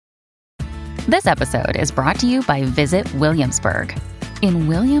This episode is brought to you by Visit Williamsburg. In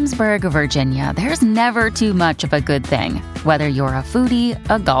Williamsburg, Virginia, there's never too much of a good thing. Whether you're a foodie,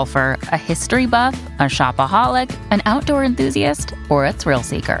 a golfer, a history buff, a shopaholic, an outdoor enthusiast, or a thrill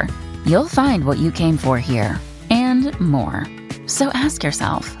seeker, you'll find what you came for here and more. So ask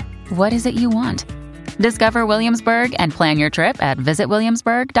yourself, what is it you want? Discover Williamsburg and plan your trip at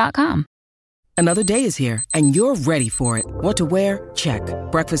visitwilliamsburg.com. Another day is here, and you're ready for it. What to wear? Check.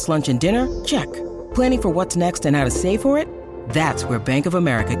 Breakfast, lunch, and dinner? Check. Planning for what's next and how to save for it? That's where Bank of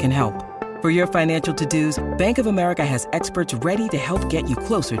America can help. For your financial to-dos, Bank of America has experts ready to help get you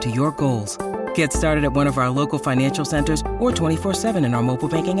closer to your goals. Get started at one of our local financial centers or 24/7 in our mobile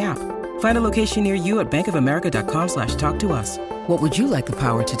banking app. Find a location near you at bankofamerica.com/talktous. What would you like the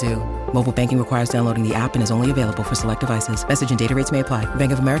power to do? Mobile banking requires downloading the app and is only available for select devices. Message and data rates may apply.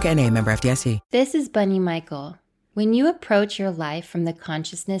 Bank of America N.A., member FDIC. This is Bunny Michael. When you approach your life from the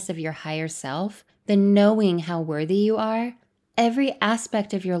consciousness of your higher self, the knowing how worthy you are, every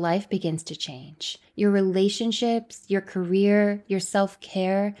aspect of your life begins to change. Your relationships, your career, your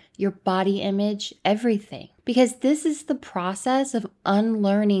self-care, your body image, everything. Because this is the process of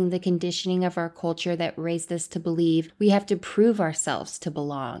unlearning the conditioning of our culture that raised us to believe we have to prove ourselves to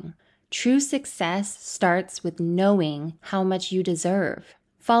belong. True success starts with knowing how much you deserve.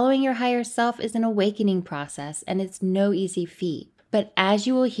 Following your higher self is an awakening process, and it's no easy feat. But as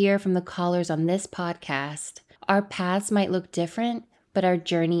you will hear from the callers on this podcast, our paths might look different, but our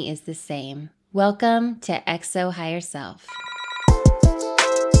journey is the same. Welcome to XO Higher Self.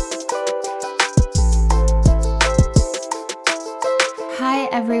 Hi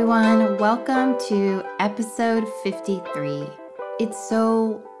everyone, welcome to episode 53. It's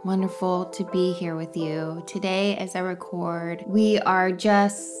so wonderful to be here with you. Today, as I record, we are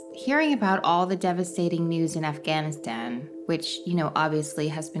just hearing about all the devastating news in Afghanistan, which, obviously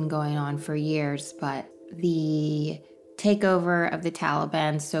has been going on for years, but the takeover of the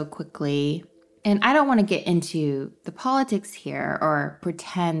Taliban so quickly. And I don't want to get into the politics here or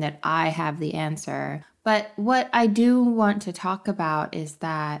pretend that I have the answer. But what I do want to talk about is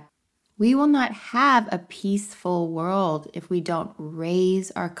that we will not have a peaceful world if we don't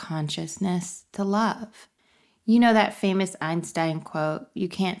raise our consciousness to love. You know that famous Einstein quote, you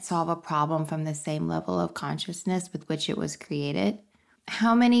can't solve a problem from the same level of consciousness with which it was created.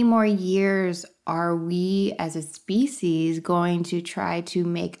 How many more years are we as a species going to try to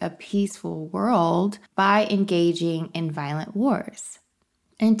make a peaceful world by engaging in violent wars?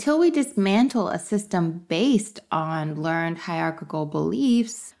 Until we dismantle a system based on learned hierarchical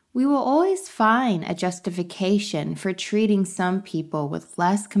beliefs, we will always find a justification for treating some people with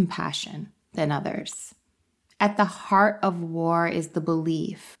less compassion than others. At the heart of war is the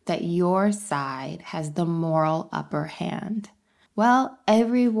belief that your side has the moral upper hand. Well,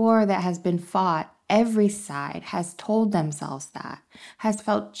 every war that has been fought, every side has told themselves that, has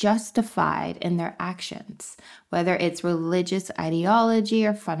felt justified in their actions, whether it's religious ideology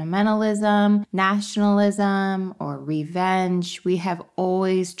or fundamentalism, nationalism, or revenge. We have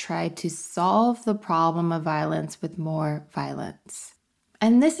always tried to solve the problem of violence with more violence.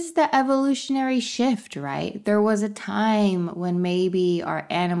 And this is the evolutionary shift, right? There was a time when maybe our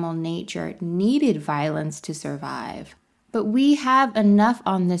animal nature needed violence to survive. But we have enough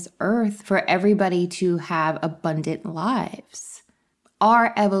on this earth for everybody to have abundant lives.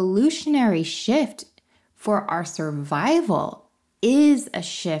 Our evolutionary shift for our survival is a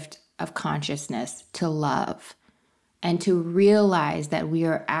shift of consciousness to love and to realize that we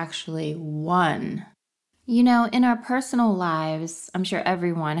are actually one. In our personal lives, I'm sure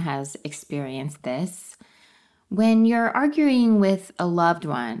everyone has experienced this. When you're arguing with a loved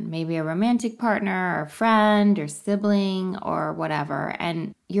one, maybe a romantic partner or friend or sibling or whatever,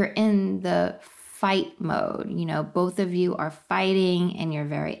 and you're in the fight mode, both of you are fighting and you're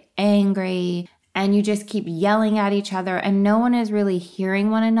very angry and you just keep yelling at each other and no one is really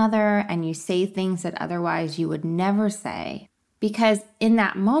hearing one another and you say things that otherwise you would never say. Because in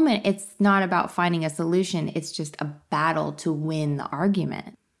that moment, it's not about finding a solution, it's just a battle to win the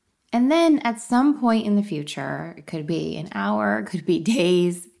argument. And then at some point in the future, it could be an hour, it could be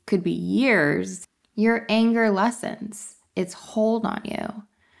days, it could be years, your anger lessens its hold on you.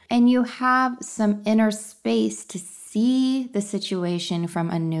 And you have some inner space to see the situation from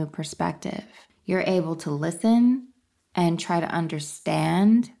a new perspective. You're able to listen and try to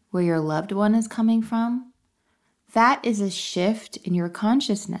understand where your loved one is coming from. That is a shift in your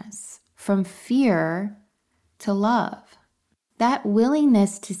consciousness from fear to love. That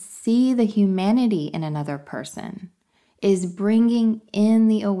willingness to see the humanity in another person is bringing in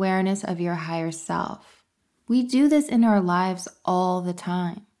the awareness of your higher self. We do this in our lives all the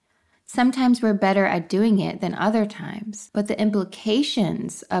time. Sometimes we're better at doing it than other times, but the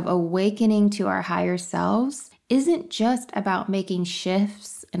implications of awakening to our higher selves isn't just about making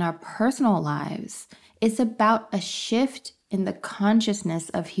shifts in our personal lives. It's about a shift in the consciousness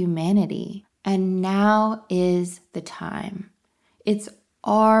of humanity. And now is the time. It's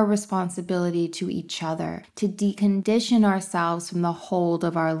our responsibility to each other to decondition ourselves from the hold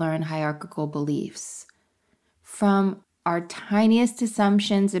of our learned hierarchical beliefs. From our tiniest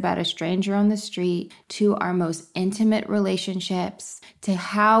assumptions about a stranger on the street to our most intimate relationships to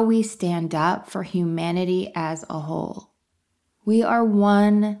how we stand up for humanity as a whole. We are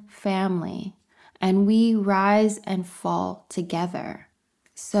one family and we rise and fall together.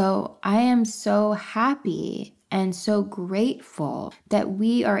 So I am so happy and so grateful that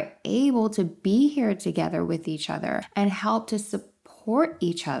we are able to be here together with each other and help to support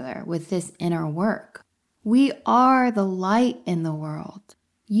each other with this inner work. We are the light in the world.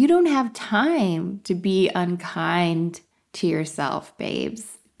 You don't have time to be unkind to yourself,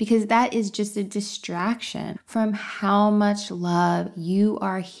 babes, because that is just a distraction from how much love you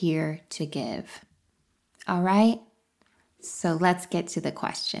are here to give. All right? So let's get to the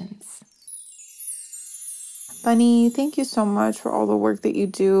questions. Bunny, thank you so much for all the work that you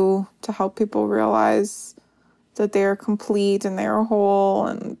do to help people realize that they are complete and they are whole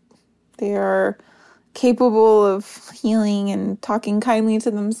and they are capable of healing and talking kindly to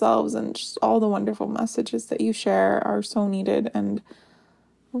themselves, and just all the wonderful messages that you share are so needed, and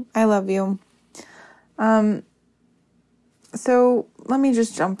I love you. So let me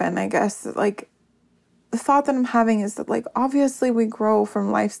just jump in, I guess. Like, the thought that I'm having is that, like, obviously we grow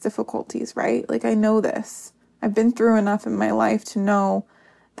from life's difficulties, right? Like, I know this. I've been through enough in my life to know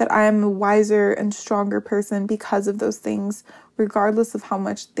that I am a wiser and stronger person because of those things, regardless of how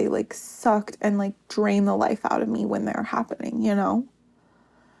much they, like, sucked and, like, drained the life out of me when they're happening, you know?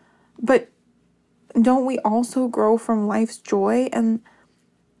 But don't we also grow from life's joy? And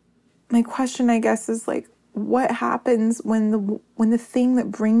my question, I guess, is, like, what happens when the thing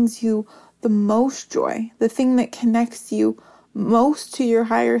that brings you the most joy, the thing that connects you most to your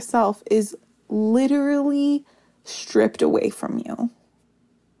higher self, is literally stripped away from you?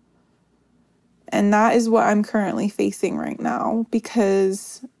 And that is what I'm currently facing right now,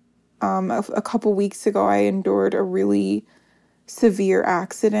 because a couple weeks ago I endured a really severe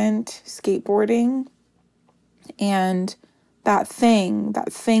accident skateboarding, and that thing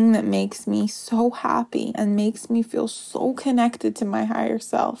that makes me so happy and makes me feel so connected to my higher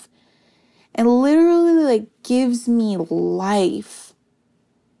self and literally, like, gives me life,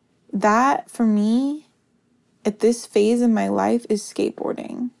 that for me at this phase in my life is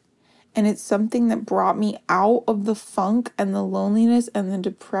skateboarding. And it's something that brought me out of the funk and the loneliness and the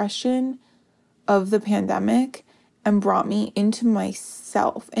depression of the pandemic and brought me into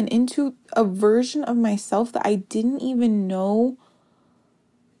myself and into a version of myself that I didn't even know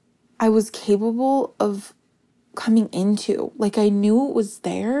I was capable of coming into. Like, I knew it was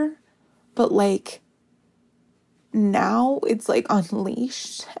there, but, like, now it's, like,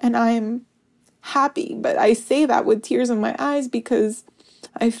 unleashed and I'm happy. But I say that with tears in my eyes because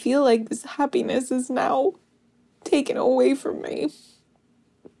I feel like this happiness is now taken away from me.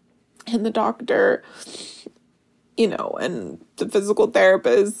 And the doctor, you know, and the physical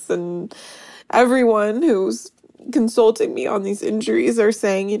therapists and everyone who's consulting me on these injuries are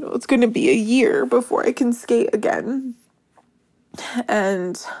saying, you know, it's going to be a year before I can skate again.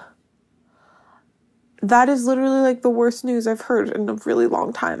 And that is literally, like, the worst news I've heard in a really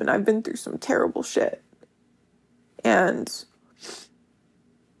long time. And I've been through some terrible shit. And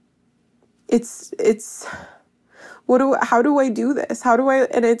how do I do this?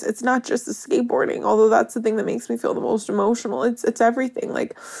 And it's not just the skateboarding, although that's the thing that makes me feel the most emotional. It's everything.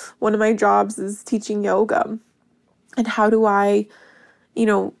 Like, one of my jobs is teaching yoga. And how do I, you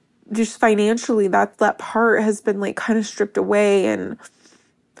know, just financially, that part has been, like, kind of stripped away. And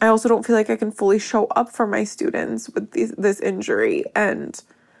I also don't feel like I can fully show up for my students with this injury, and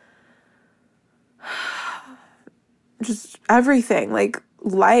just everything, like,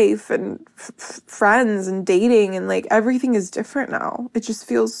 life and friends and dating and, like, everything is different now. It just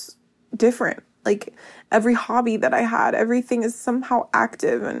feels different. Like, every hobby that I had, everything is somehow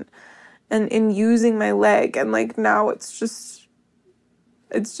active and in using my leg, and, like, now it's just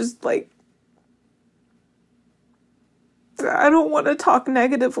like, I don't want to talk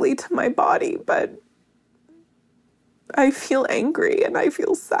negatively to my body, but I feel angry and I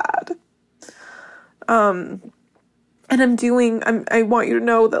feel sad. And I want you to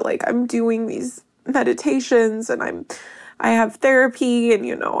know that, like, I'm doing these meditations and I have therapy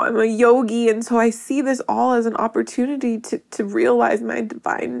and, I'm a yogi. And so I see this all as an opportunity to realize my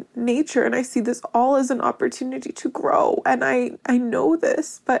divine nature. And I see this all as an opportunity to grow. And I know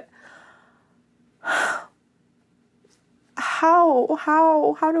this, but how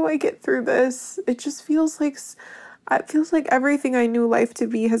do I get through this? It feels like everything I knew life to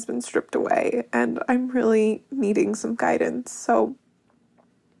be has been stripped away, and I'm really needing some guidance. So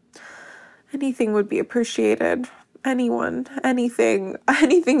anything would be appreciated. Anyone, anything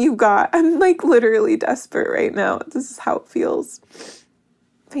you've got. I'm like literally desperate right now. This is how it feels.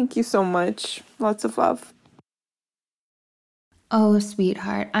 Thank you so much. Lots of love. Oh,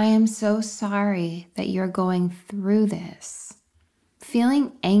 sweetheart, I am so sorry that you're going through this.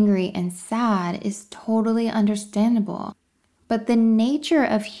 Feeling angry and sad is totally understandable, but the nature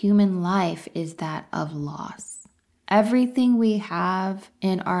of human life is that of loss. Everything we have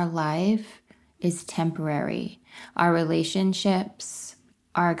in our life is temporary. Our relationships,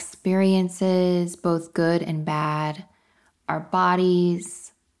 our experiences, both good and bad, our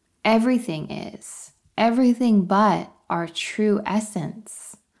bodies, everything is. Everything but our true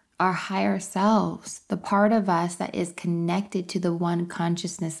essence, our higher selves, the part of us that is connected to the one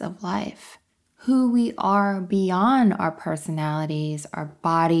consciousness of life, who we are beyond our personalities, our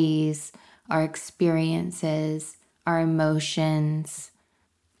bodies, our experiences, our emotions.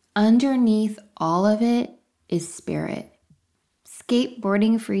 Underneath all of it is spirit.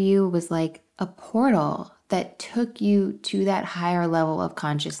 Skateboarding for you was like a portal that took you to that higher level of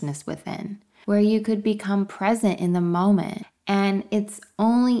consciousness within, where you could become present in the moment. And it's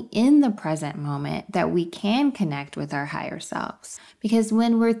only in the present moment that we can connect with our higher selves. Because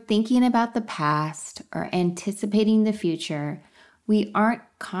when we're thinking about the past or anticipating the future, we aren't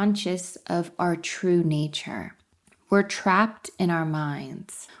conscious of our true nature. We're trapped in our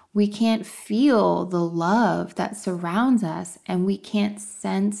minds. We can't feel the love that surrounds us, and we can't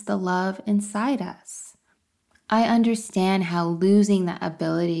sense the love inside us. I understand how losing that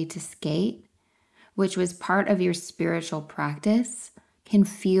ability to skate, which was part of your spiritual practice, can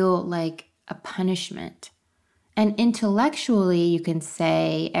feel like a punishment. And intellectually, you can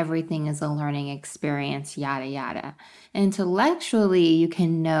say everything is a learning experience, yada, yada. Intellectually, you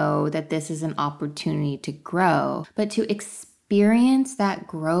can know that this is an opportunity to grow. But to experience that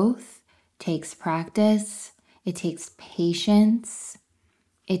growth takes practice, it takes patience,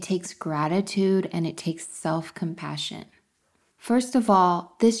 it takes gratitude, and it takes self-compassion. First of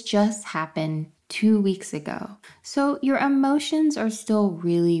all, this just happened 2 weeks ago. So your emotions are still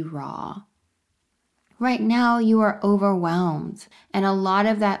really raw. Right now, you are overwhelmed. And a lot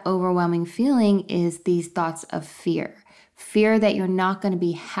of that overwhelming feeling is these thoughts of fear. Fear that you're not going to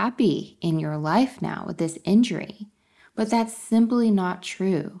be happy in your life now with this injury. But that's simply not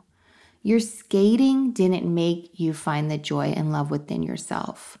true. Your skating didn't make you find the joy and love within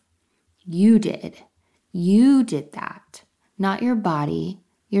yourself. You did. You did that. Not your body,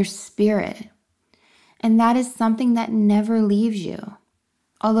 your spirit. And that is something that never leaves you.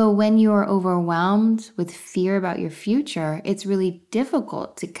 Although when you are overwhelmed with fear about your future, it's really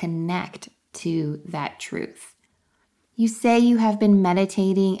difficult to connect to that truth. You say you have been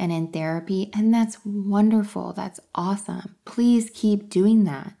meditating and in therapy, and that's wonderful. That's awesome. Please keep doing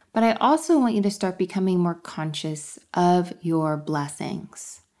that. But I also want you to start becoming more conscious of your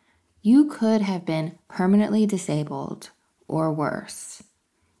blessings. You could have been permanently disabled or worse.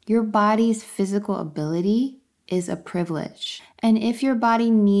 Your body's physical ability is a privilege. And if your body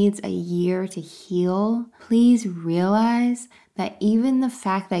needs a year to heal, please realize that even the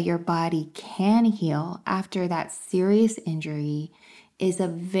fact that your body can heal after that serious injury is a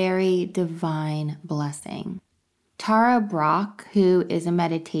very divine blessing. Tara Brach, who is a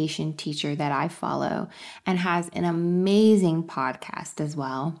meditation teacher that I follow and has an amazing podcast as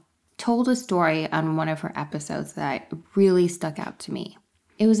well, told a story on one of her episodes that really stuck out to me.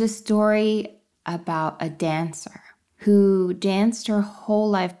 It was a story about a dancer who danced her whole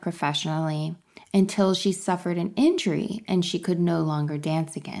life professionally until she suffered an injury and she could no longer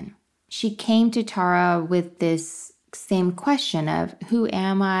dance again. She came to Tara with this same question of who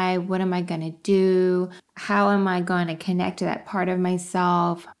am I? What am I going to do? How am I going to connect to that part of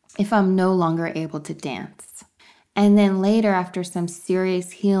myself if I'm no longer able to dance? And then later, after some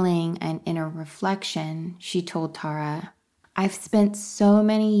serious healing and inner reflection, she told Tara, I've spent so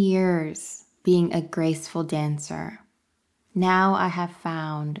many years being a graceful dancer. Now I have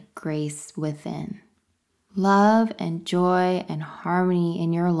found grace within. Love and joy and harmony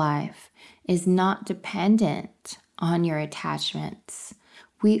in your life is not dependent on your attachments.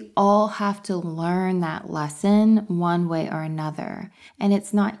 We all have to learn that lesson one way or another, and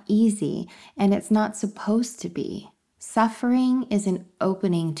it's not easy, and it's not supposed to be. Suffering is an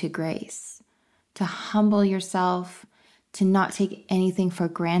opening to grace, to humble yourself, to not take anything for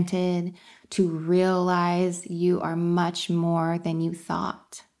granted, to realize you are much more than you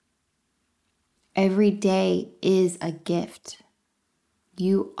thought. Every day is a gift.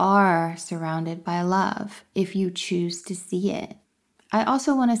 You are surrounded by love if you choose to see it. I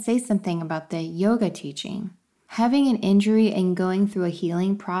also want to say something about the yoga teaching. Having an injury and going through a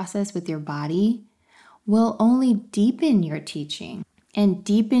healing process with your body will only deepen your teaching and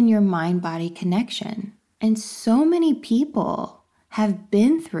deepen your mind-body connection. And so many people have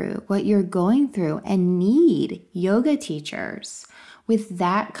been through what you're going through and need yoga teachers with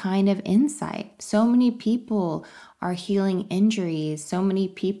that kind of insight. So many people are healing injuries. So many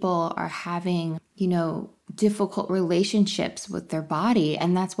people are having, difficult relationships with their body.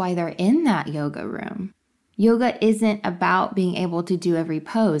 And that's why they're in that yoga room. Yoga isn't about being able to do every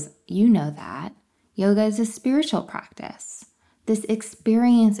pose. You know that. Yoga is a spiritual practice. This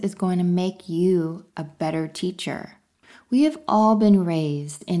experience is going to make you a better teacher. We have all been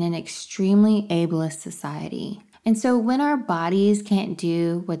raised in an extremely ableist society. And so when our bodies can't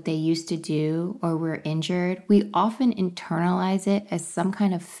do what they used to do or we're injured, we often internalize it as some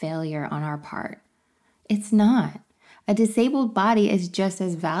kind of failure on our part. It's not. A disabled body is just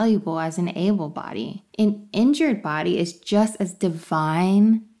as valuable as an able body. An injured body is just as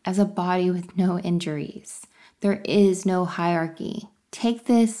divine as a body with no injuries. There is no hierarchy. Take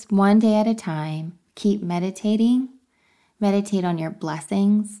this one day at a time. Keep meditating. Meditate on your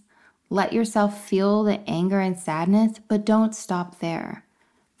blessings. Let yourself feel the anger and sadness, but don't stop there.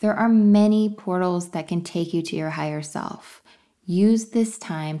 There are many portals that can take you to your higher self. Use this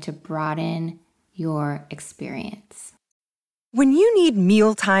time to broaden your experience. When you need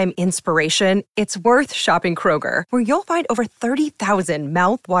mealtime inspiration, it's worth shopping Kroger, where you'll find over 30,000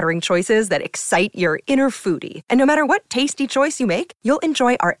 mouth-watering choices that excite your inner foodie. And no matter what tasty choice you make, you'll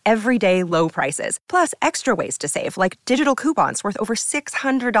enjoy our everyday low prices, plus extra ways to save, like digital coupons worth over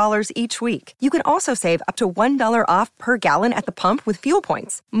 $600 each week. You can also save up to $1 off per gallon at the pump with fuel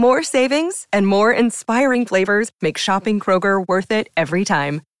points. More savings and more inspiring flavors make shopping Kroger worth it every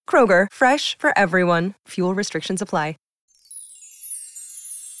time. Kroger, fresh for everyone. Fuel restrictions apply.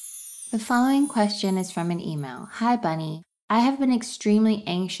 The following question is from an email. Hi, Bunny. I have been extremely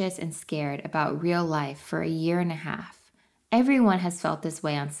anxious and scared about real life for a year and a half. Everyone has felt this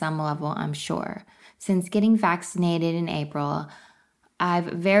way on some level, I'm sure. Since getting vaccinated in April, I've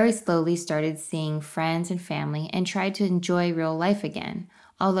very slowly started seeing friends and family and tried to enjoy real life again.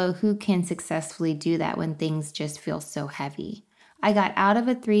 Although who can successfully do that when things just feel so heavy? I got out of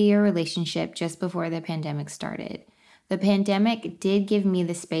a 3-year relationship just before the pandemic started. The pandemic did give me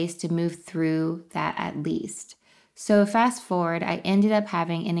the space to move through that at least. So fast forward, I ended up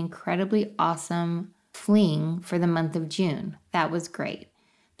having an incredibly awesome fling for the month of June. That was great.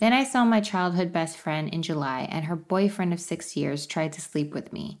 Then I saw my childhood best friend in July, and her boyfriend of 6 years tried to sleep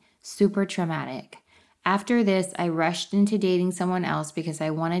with me. Super traumatic. After this, I rushed into dating someone else because I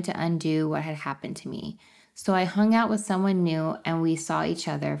wanted to undo what had happened to me. So I hung out with someone new and we saw each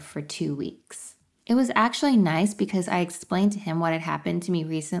other for 2 weeks. It was actually nice because I explained to him what had happened to me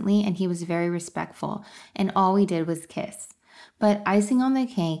recently and he was very respectful, and all we did was kiss. But icing on the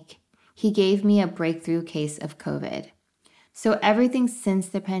cake, he gave me a breakthrough case of COVID. So everything since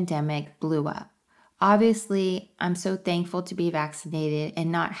the pandemic blew up. Obviously, I'm so thankful to be vaccinated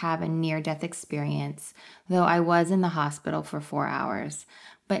and not have a near-death experience, though I was in the hospital for 4 hours.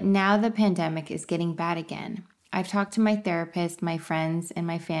 But now the pandemic is getting bad again. I've talked to my therapist, my friends, and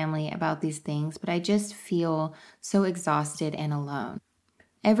my family about these things, but I just feel so exhausted and alone.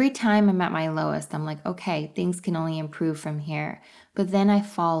 Every time I'm at my lowest, I'm like, okay, things can only improve from here, but then I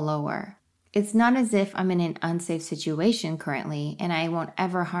fall lower. It's not as if I'm in an unsafe situation currently and I won't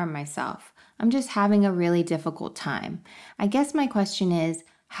ever harm myself. I'm just having a really difficult time. I guess my question is,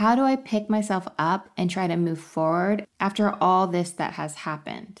 how do I pick myself up and try to move forward after all this that has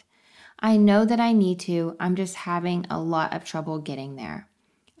happened? I know that I need to, I'm just having a lot of trouble getting there.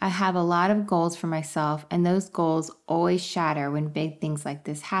 I have a lot of goals for myself, and those goals always shatter when big things like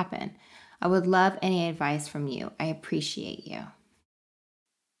this happen. I would love any advice from you. I appreciate you.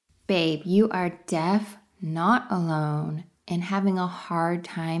 Babe, you are not alone and having a hard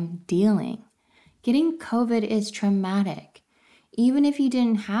time dealing. Getting COVID is traumatic, even if you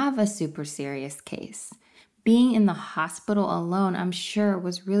didn't have a super serious case. Being in the hospital alone, I'm sure,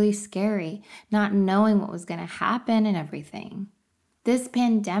 was really scary, not knowing what was going to happen and everything. This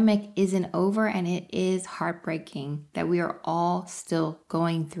pandemic isn't over, and it is heartbreaking that we are all still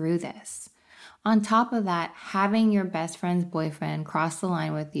going through this. On top of that, having your best friend's boyfriend cross the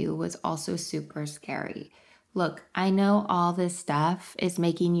line with you was also super scary. Look, I know all this stuff is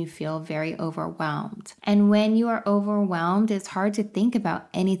making you feel very overwhelmed. And when you are overwhelmed, it's hard to think about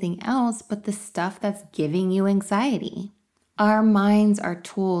anything else but the stuff that's giving you anxiety. Our minds are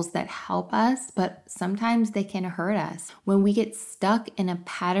tools that help us, but sometimes they can hurt us when we get stuck in a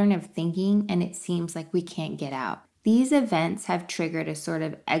pattern of thinking and it seems like we can't get out. These events have triggered a sort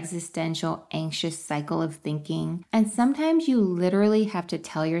of existential, anxious cycle of thinking, and sometimes you literally have to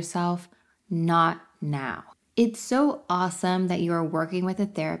tell yourself, not now. It's so awesome that you are working with a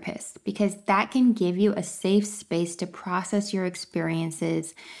therapist because that can give you a safe space to process your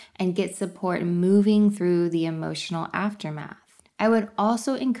experiences and get support moving through the emotional aftermath. I would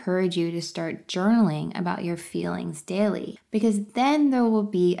also encourage you to start journaling about your feelings daily because then there will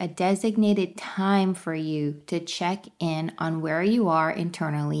be a designated time for you to check in on where you are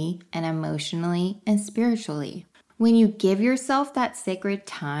internally and emotionally and spiritually. When you give yourself that sacred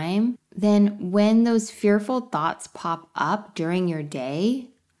time, then when those fearful thoughts pop up during your day,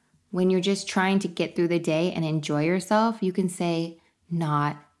 when you're just trying to get through the day and enjoy yourself, you can say,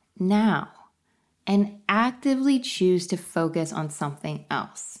 not now, and actively choose to focus on something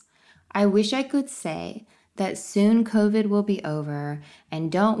else. I wish I could say that soon COVID will be over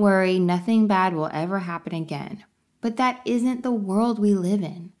and don't worry, nothing bad will ever happen again. But that isn't the world we live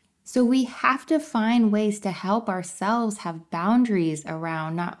in. So we have to find ways to help ourselves have boundaries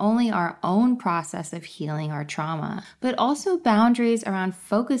around not only our own process of healing our trauma, but also boundaries around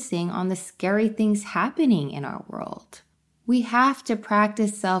focusing on the scary things happening in our world. We have to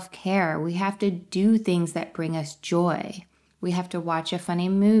practice self-care. We have to do things that bring us joy. We have to watch a funny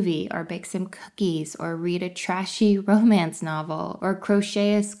movie or bake some cookies or read a trashy romance novel or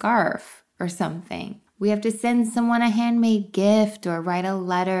crochet a scarf or something. We have to send someone a handmade gift or write a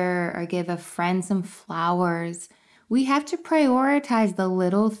letter or give a friend some flowers. We have to prioritize the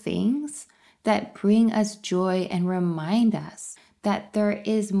little things that bring us joy and remind us that there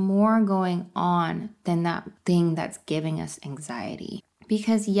is more going on than that thing that's giving us anxiety.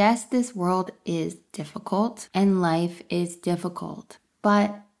 Because yes, this world is difficult and life is difficult,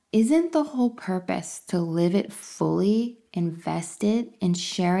 but isn't the whole purpose to live it fully, invested in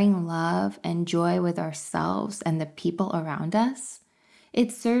sharing love and joy with ourselves and the people around us?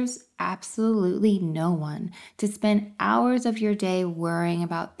 It serves absolutely no one to spend hours of your day worrying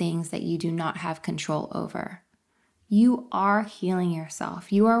about things that you do not have control over. You are healing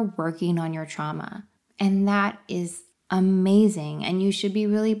yourself. You are working on your trauma. And that is amazing. And you should be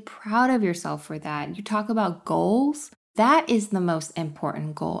really proud of yourself for that. You talk about goals. That is the most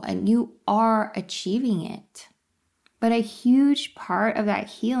important goal, and you are achieving it. But a huge part of that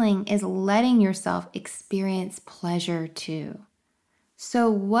healing is letting yourself experience pleasure too.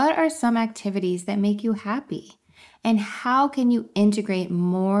 So, what are some activities that make you happy? And how can you integrate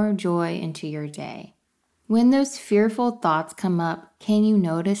more joy into your day? When those fearful thoughts come up, can you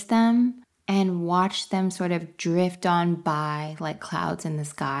notice them and watch them sort of drift on by like clouds in the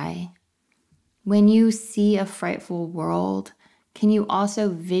sky? When you see a frightful world, can you also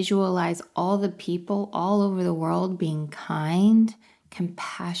visualize all the people all over the world being kind,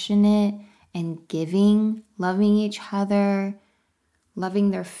 compassionate, and giving, loving each other,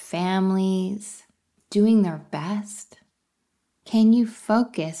 loving their families, doing their best? Can you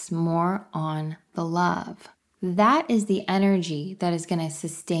focus more on the love? That is the energy that is going to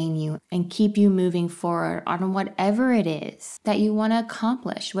sustain you and keep you moving forward on whatever it is that you want to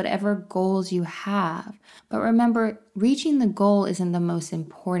accomplish, whatever goals you have. But remember, reaching the goal isn't the most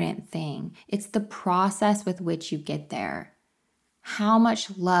important thing. It's the process with which you get there. How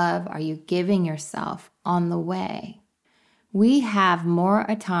much love are you giving yourself on the way? We have more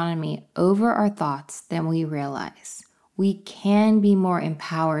autonomy over our thoughts than we realize. We can be more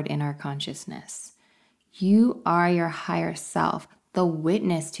empowered in our consciousness. You are your higher self, the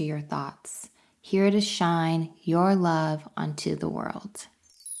witness to your thoughts, here to shine your love onto the world.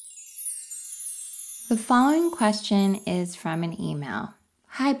 The following question is from an email.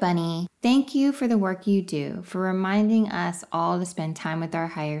 Hi, Bunny. Thank you for the work you do, for reminding us all to spend time with our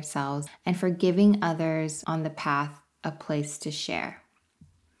higher selves, and for giving others on the path a place to share.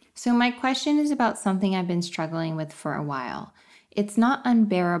 So my question is about something I've been struggling with for a while. It's not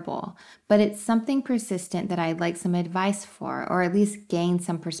unbearable, but it's something persistent that I'd like some advice for, or at least gain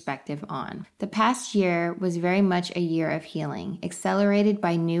some perspective on. The past year was very much a year of healing, accelerated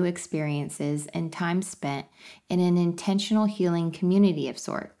by new experiences and time spent in an intentional healing community of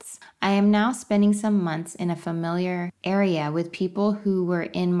sorts. I am now spending some months in a familiar area with people who were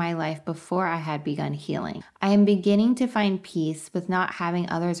in my life before I had begun healing. I am beginning to find peace with not having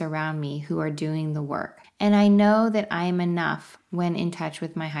others around me who are doing the work. And I know that I am enough when in touch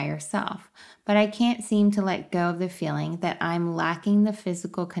with my higher self. But I can't seem to let go of the feeling that I'm lacking the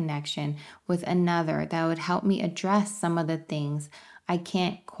physical connection with another that would help me address some of the things I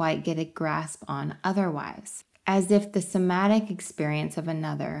can't quite get a grasp on otherwise. As if the somatic experience of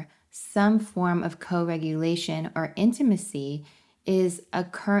another, some form of co-regulation or intimacy, is a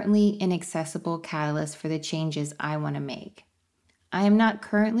currently inaccessible catalyst for the changes I want to make. I am not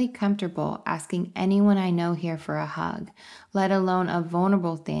currently comfortable asking anyone I know here for a hug, let alone a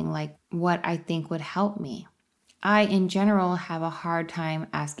vulnerable thing like what I think would help me. I, in general, have a hard time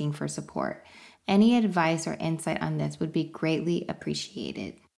asking for support. Any advice or insight on this would be greatly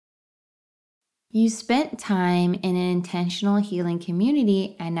appreciated. You spent time in an intentional healing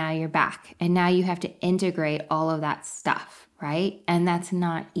community and now you're back. And now you have to integrate all of that stuff, right? And that's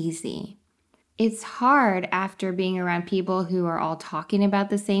not easy. It's hard after being around people who are all talking about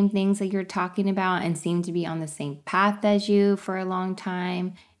the same things that you're talking about and seem to be on the same path as you for a long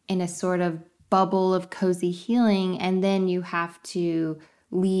time in a sort of bubble of cozy healing. And then you have to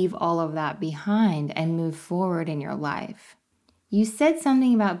leave all of that behind and move forward in your life. You said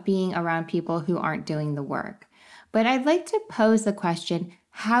something about being around people who aren't doing the work, but I'd like to pose the question,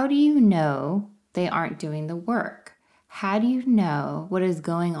 how do you know they aren't doing the work? How do you know what is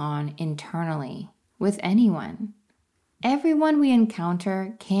going on internally with anyone? Everyone we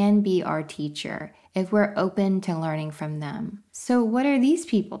encounter can be our teacher if we're open to learning from them. So what are these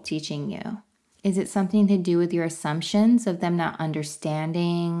people teaching you? Is it something to do with your assumptions of them not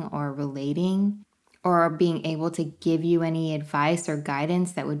understanding or relating, or being able to give you any advice or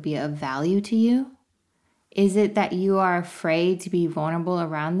guidance that would be of value to you? Is it that you are afraid to be vulnerable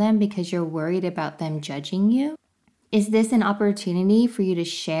around them because you're worried about them judging you? Is this an opportunity for you to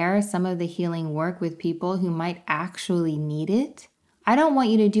share some of the healing work with people who might actually need it? I don't want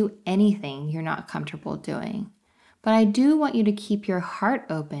you to do anything you're not comfortable doing, but I do want you to keep your heart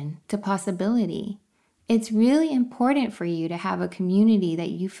open to possibility. It's really important for you to have a community that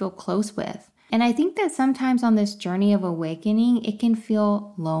you feel close with. And I think that sometimes on this journey of awakening, it can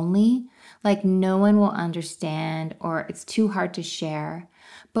feel lonely, like no one will understand or it's too hard to share.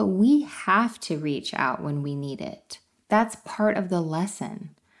 But we have to reach out when we need it. That's part of the lesson.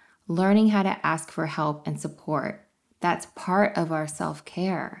 Learning how to ask for help and support. That's part of our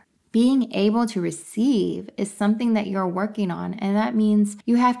self-care. Being able to receive is something that you're working on, and that means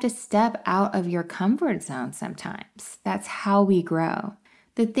you have to step out of your comfort zone sometimes. That's how we grow.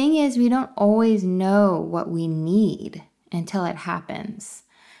 The thing is, we don't always know what we need until it happens.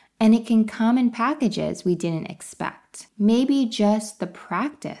 And it can come in packages we didn't expect. Maybe just the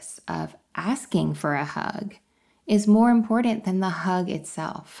practice of asking for a hug is more important than the hug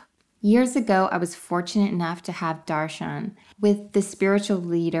itself. Years ago, I was fortunate enough to have darshan with the spiritual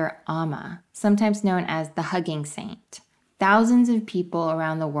leader Amma, sometimes known as the hugging saint. Thousands of people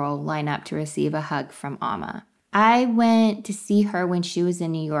around the world line up to receive a hug from Amma. I went to see her when she was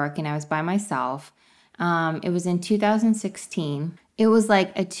in New York and I was by myself. It was in 2016. It was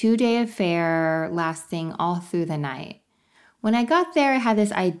like a 2-day affair lasting all through the night. When I got there, I had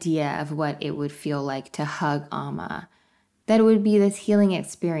this idea of what it would feel like to hug Amma, that it would be this healing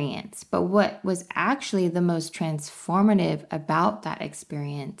experience. But what was actually the most transformative about that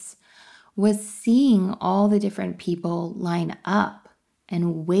experience was seeing all the different people line up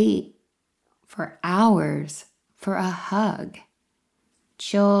and wait for hours for a hug.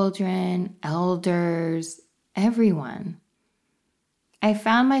 Children, elders, everyone. I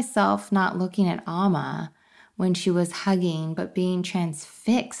found myself not looking at Amma when she was hugging, but being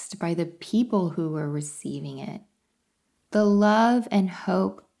transfixed by the people who were receiving it. The love and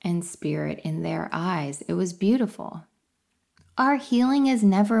hope and spirit in their eyes, it was beautiful. Our healing is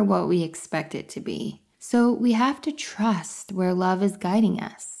never what we expect it to be, so we have to trust where love is guiding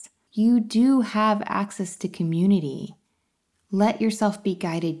us. You do have access to community. Let yourself be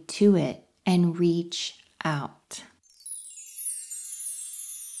guided to it and reach out.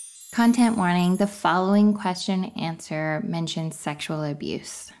 Content warning, the following question and answer mentions sexual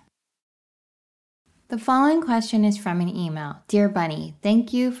abuse. The following question is from an email. Dear Bunny,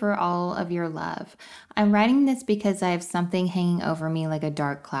 thank you for all of your love. I'm writing this because I have something hanging over me like a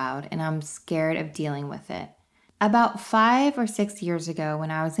dark cloud and I'm scared of dealing with it. About 5 or 6 years ago when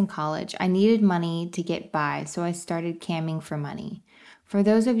I was in college, I needed money to get by, so I started camming for money. For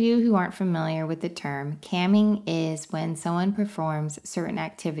those of you who aren't familiar with the term, camming is when someone performs certain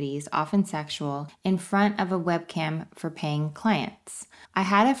activities, often sexual, in front of a webcam for paying clients. I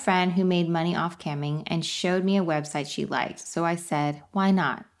had a friend who made money off camming and showed me a website she liked, so I said, why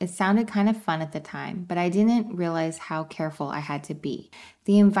not? It sounded kind of fun at the time, but I didn't realize how careful I had to be.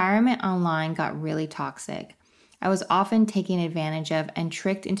 The environment online got really toxic. I was often taken advantage of and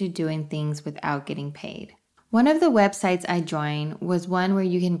tricked into doing things without getting paid. One of the websites I joined was one where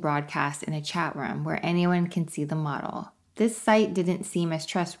you can broadcast in a chat room where anyone can see the model. This site didn't seem as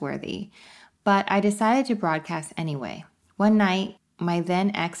trustworthy, but I decided to broadcast anyway. One night, my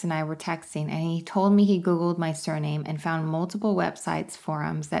then ex and I were texting, and he told me he Googled my surname and found multiple websites,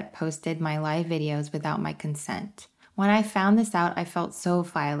 forums that posted my live videos without my consent. When I found this out, I felt so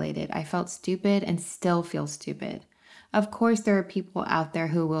violated. I felt stupid and still feel stupid. Of course, there are people out there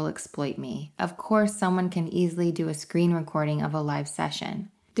who will exploit me. Of course, someone can easily do a screen recording of a live session.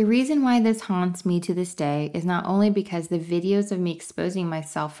 The reason why this haunts me to this day is not only because the videos of me exposing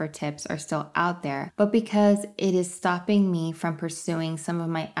myself for tips are still out there, but because it is stopping me from pursuing some of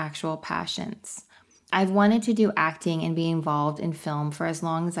my actual passions. I've wanted to do acting and be involved in film for as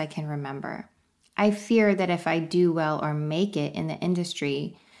long as I can remember. I fear that if I do well or make it in the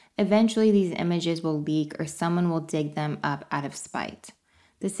industry, eventually these images will leak or someone will dig them up out of spite.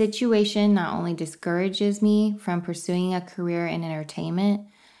 The situation not only discourages me from pursuing a career in entertainment,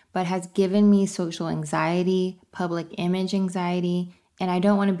 but has given me social anxiety, public image anxiety, and I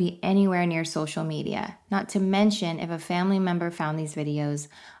don't want to be anywhere near social media. Not to mention, if a family member found these videos,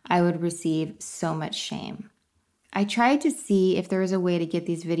 I would receive so much shame. I tried to see if there was a way to get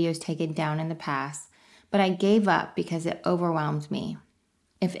these videos taken down in the past, but I gave up because it overwhelmed me.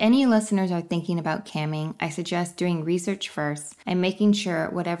 If any listeners are thinking about camming, I suggest doing research first and making sure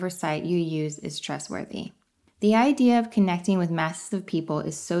whatever site you use is trustworthy. The idea of connecting with masses of people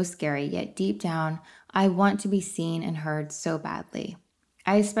is so scary, yet deep down, I want to be seen and heard so badly.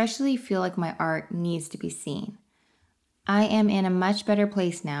 I especially feel like my art needs to be seen. I am in a much better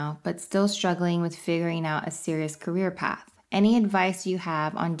place now, but still struggling with figuring out a serious career path. Any advice you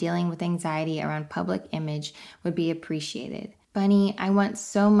have on dealing with anxiety around public image would be appreciated. Bunny, I want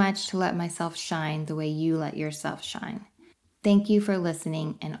so much to let myself shine the way you let yourself shine. Thank you for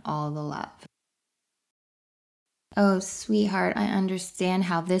listening and all the love. Oh, sweetheart, I understand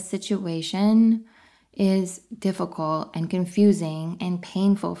how this situation is difficult and confusing and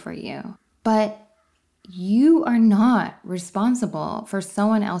painful for you. But you are not responsible for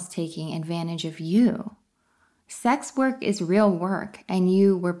someone else taking advantage of you. Sex work is real work, and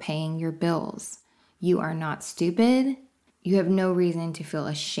you were paying your bills. You are not stupid. You have no reason to feel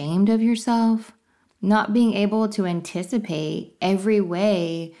ashamed of yourself. Not being able to anticipate every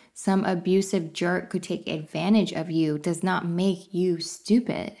way some abusive jerk could take advantage of you does not make you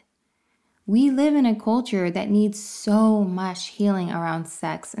stupid. We live in a culture that needs so much healing around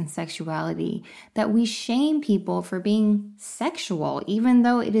sex and sexuality that we shame people for being sexual, even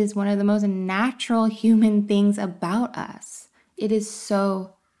though it is one of the most natural human things about us. It is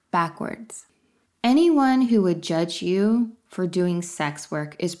so backwards. Anyone who would judge you for doing sex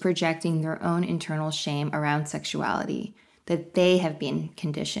work is projecting their own internal shame around sexuality that they have been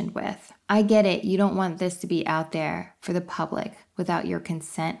conditioned with. I get it, you don't want this to be out there for the public without your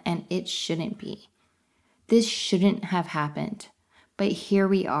consent, and it shouldn't be. This shouldn't have happened, but here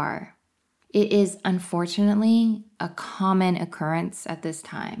we are. It is unfortunately a common occurrence at this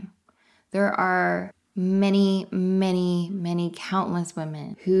time. There are many, countless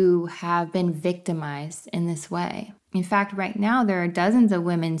women who have been victimized in this way. In fact, right now, there are dozens of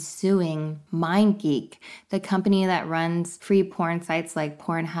women suing MindGeek, the company that runs free porn sites like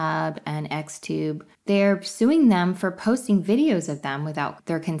Pornhub and XTube. They're suing them for posting videos of them without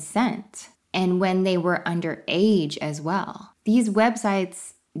their consent, and when they were underage as well. These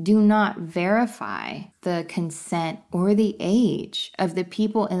websites do not verify the consent or the age of the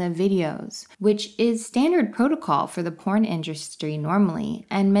people in the videos, which is standard protocol for the porn industry normally,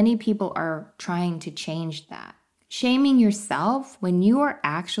 and many people are trying to change that. Shaming yourself when you are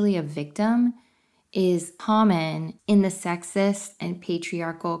actually a victim is common in the sexist and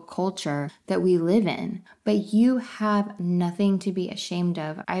patriarchal culture that we live in, but you have nothing to be ashamed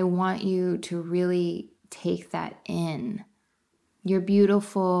of. I want you to really take that in. You're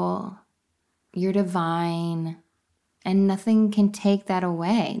beautiful, you're divine, and nothing can take that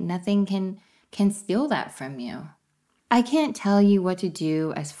away. Nothing can steal that from you. I can't tell you what to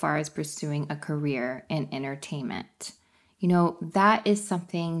do as far as pursuing a career in entertainment. You know, that is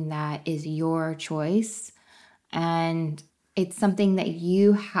something that is your choice, and it's something that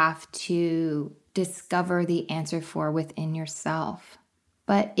you have to discover the answer for within yourself.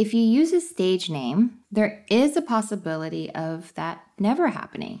 But if you use a stage name, there is a possibility of that never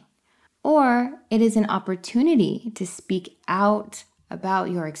happening. Or it is an opportunity to speak out about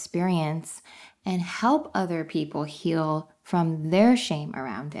your experience and help other people heal from their shame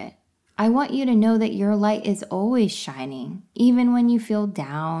around it. I want you to know that your light is always shining, even when you feel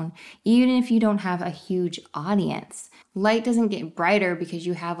down, even if you don't have a huge audience. Light doesn't get brighter because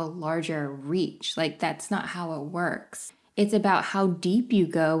you have a larger reach. Like, that's not how it works. It's about how deep you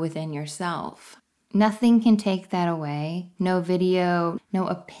go within yourself. Nothing can take that away. No video, no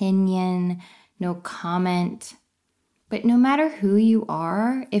opinion, no comment. But no matter who you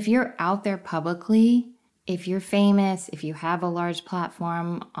are, if you're out there publicly, if you're famous, if you have a large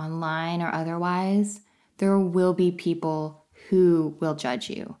platform online or otherwise, there will be people who will judge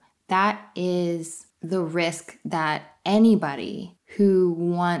you. That is the risk that anybody who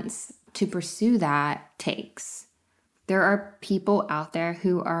wants to pursue that takes. There are people out there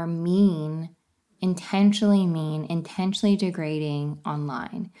who are intentionally degrading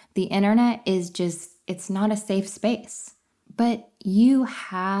online. The internet is just, it's not a safe space. But you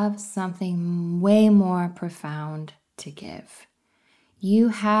have something way more profound to give. You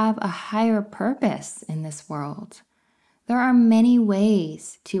have a higher purpose in this world. There are many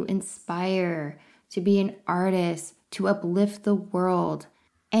ways to inspire, to be an artist, to uplift the world.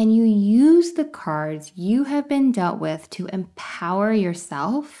 And you use the cards you have been dealt with to empower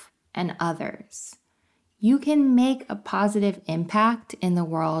yourself and others. You can make a positive impact in the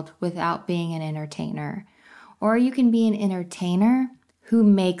world without being an entertainer. Or you can be an entertainer who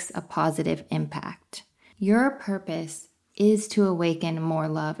makes a positive impact. Your purpose is to awaken more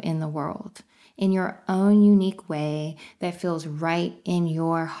love in the world in your own unique way that feels right in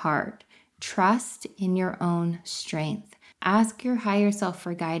your heart. Trust in your own strength. Ask your higher self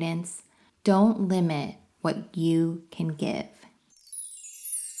for guidance. Don't limit what you can give.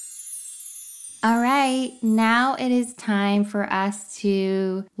 All right, now it is time for us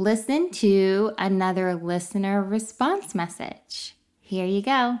to listen to another listener response message. Here you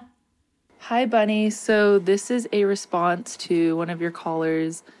go. Hi, Bunny. So this is a response to one of your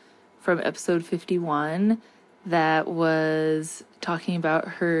callers from episode 51 that was talking about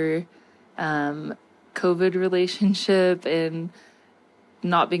her COVID relationship and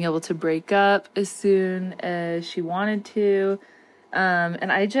not being able to break up as soon as she wanted to.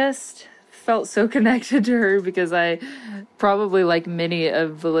 And I just felt so connected to her because I probably, like many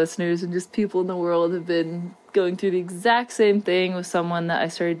of the listeners and just people in the world, have been going through the exact same thing with someone that I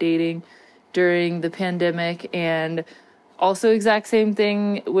started dating during the pandemic, and also exact same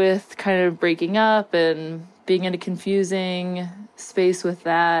thing with kind of breaking up and being in a confusing space with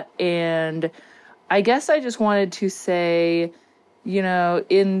that. And I guess I just wanted to say, you know,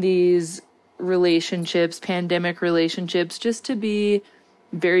 in these relationships, pandemic relationships, just to be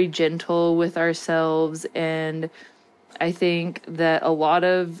very gentle with ourselves. And I think that a lot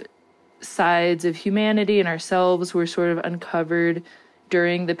of sides of humanity and ourselves were sort of uncovered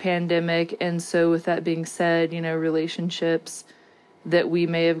during the pandemic. And so with that being said, you know, relationships that we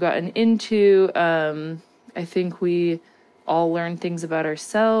may have gotten into, I think we all learn things about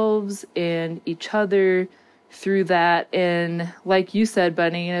ourselves and each other through that. And like you said,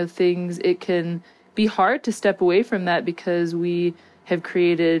 Bunny, you know, it can be hard to step away from that because we have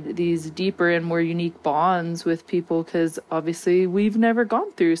created these deeper and more unique bonds with people, because obviously we've never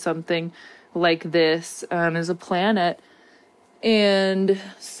gone through something like this as a planet. And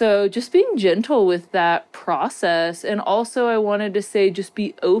so just being gentle with that process. And also I wanted to say, just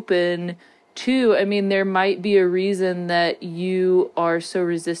be open to, I mean, there might be a reason that you are so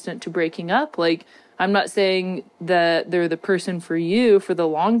resistant to breaking up. Like, I'm not saying that they're the person for you for the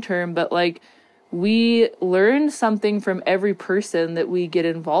long term, but like, we learn something from every person that we get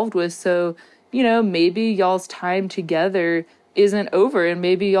involved with. So, you know, maybe y'all's time together isn't over and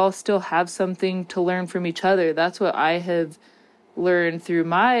maybe y'all still have something to learn from each other. That's what I have learned through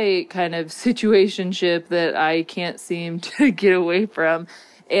my kind of situationship that I can't seem to get away from.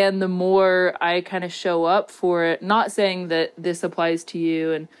 And the more I kind of show up for it, not saying that this applies to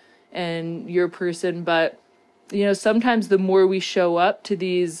you and your person, but you know, sometimes the more we show up to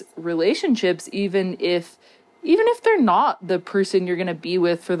these relationships, even if they're not the person you're going to be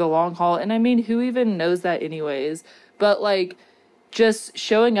with for the long haul, and I mean, who even knows that anyways, but like just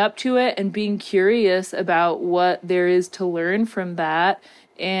showing up to it and being curious about what there is to learn from that.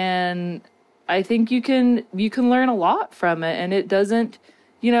 And I think you can learn a lot from it. And it doesn't,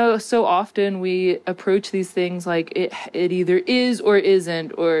 you know, so often we approach these things like it either is or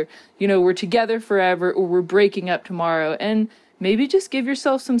isn't, or, you know, we're together forever or we're breaking up tomorrow. And maybe just give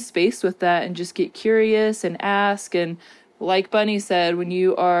yourself some space with that and just get curious and ask and like Bunny said, when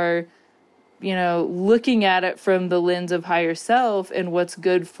you are, you know, looking at it from the lens of higher self and what's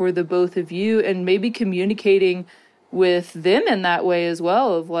good for the both of you, and maybe communicating with them in that way as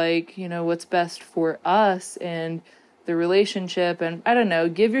well, of like, you know, what's best for us and the relationship. And I don't know,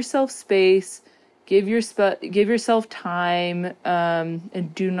 give yourself space, give yourself time,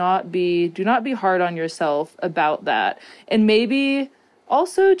 and do not be hard on yourself about that. And maybe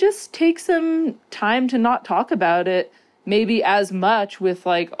also just take some time to not talk about it maybe as much with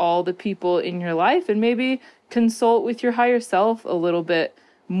like all the people in your life, and maybe consult with your higher self a little bit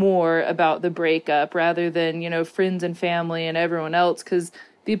more about the breakup rather than, you know, friends and family and everyone else, because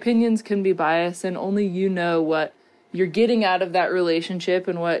the opinions can be biased and only you know what you're getting out of that relationship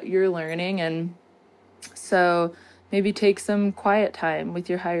and what you're learning. And so maybe take some quiet time with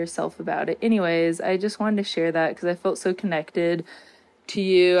your higher self about it. Anyways, I just wanted to share that because I felt so connected to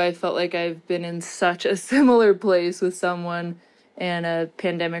you. I felt like I've been in such a similar place with someone in a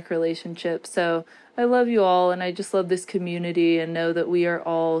pandemic relationship. So I love you all, and I just love this community and know that we are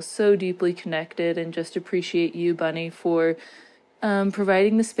all so deeply connected, and just appreciate you, Bunny, for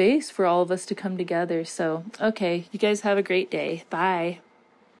providing the space for all of us to come together. So, okay, you guys have a great day. Bye.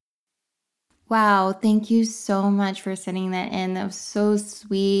 Wow, thank you so much for sending that in. That was so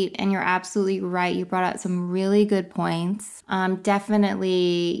sweet, and you're absolutely right. You brought out some really good points.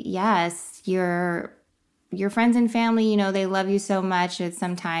 Definitely, yes, your friends and family, you know, they love you so much that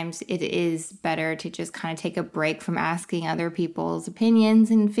sometimes it is better to just kind of take a break from asking other people's opinions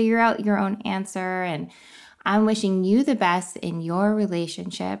and figure out your own answer. And I'm wishing you the best in your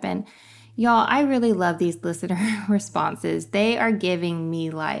relationship. And y'all, I really love these listener responses. They are giving me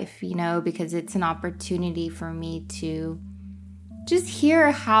life, you know, because it's an opportunity for me to just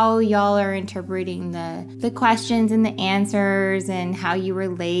hear how y'all are interpreting the questions and the answers and how you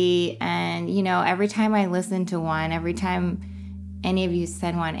relate. And, you know, every time I listen to one, every time any of you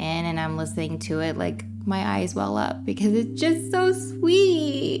send one in and I'm listening to it, like my eyes well up because it's just so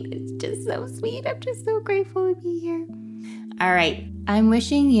sweet. It's just so sweet. I'm just so grateful to be here. All right. I'm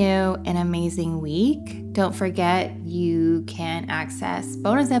wishing you an amazing week. Don't forget, you can access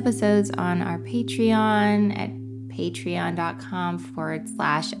bonus episodes on our Patreon at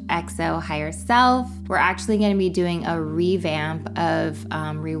patreon.com/XO Higher Self. We're actually going to be doing a revamp of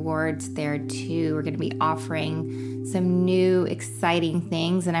rewards there too. We're going to be offering some new exciting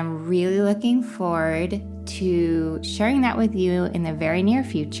things, and I'm really looking forward to sharing that with you in the very near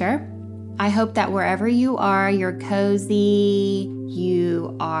future. I hope that wherever you are, you're cozy,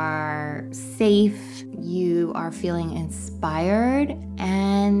 you are safe, you are feeling inspired,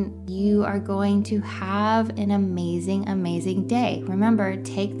 and you are going to have an amazing, amazing day. Remember,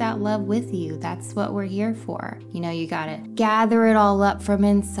 take that love with you. That's what we're here for. You know, you gotta gather it all up from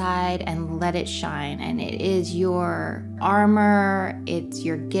inside and let it shine. And it is your armor, it's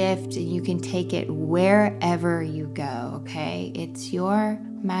your gift, and you can take it wherever you go, okay? It's your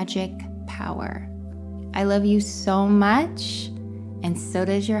magic power. I love you so much, and so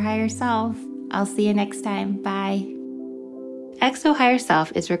does your higher self. I'll see you next time. Bye. XO Higher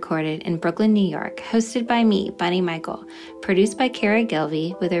Self is recorded in Brooklyn, New York, hosted by me, Bunny Michael, produced by Kara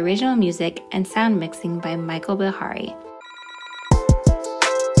Gilvey, with original music and sound mixing by Michael Bihari.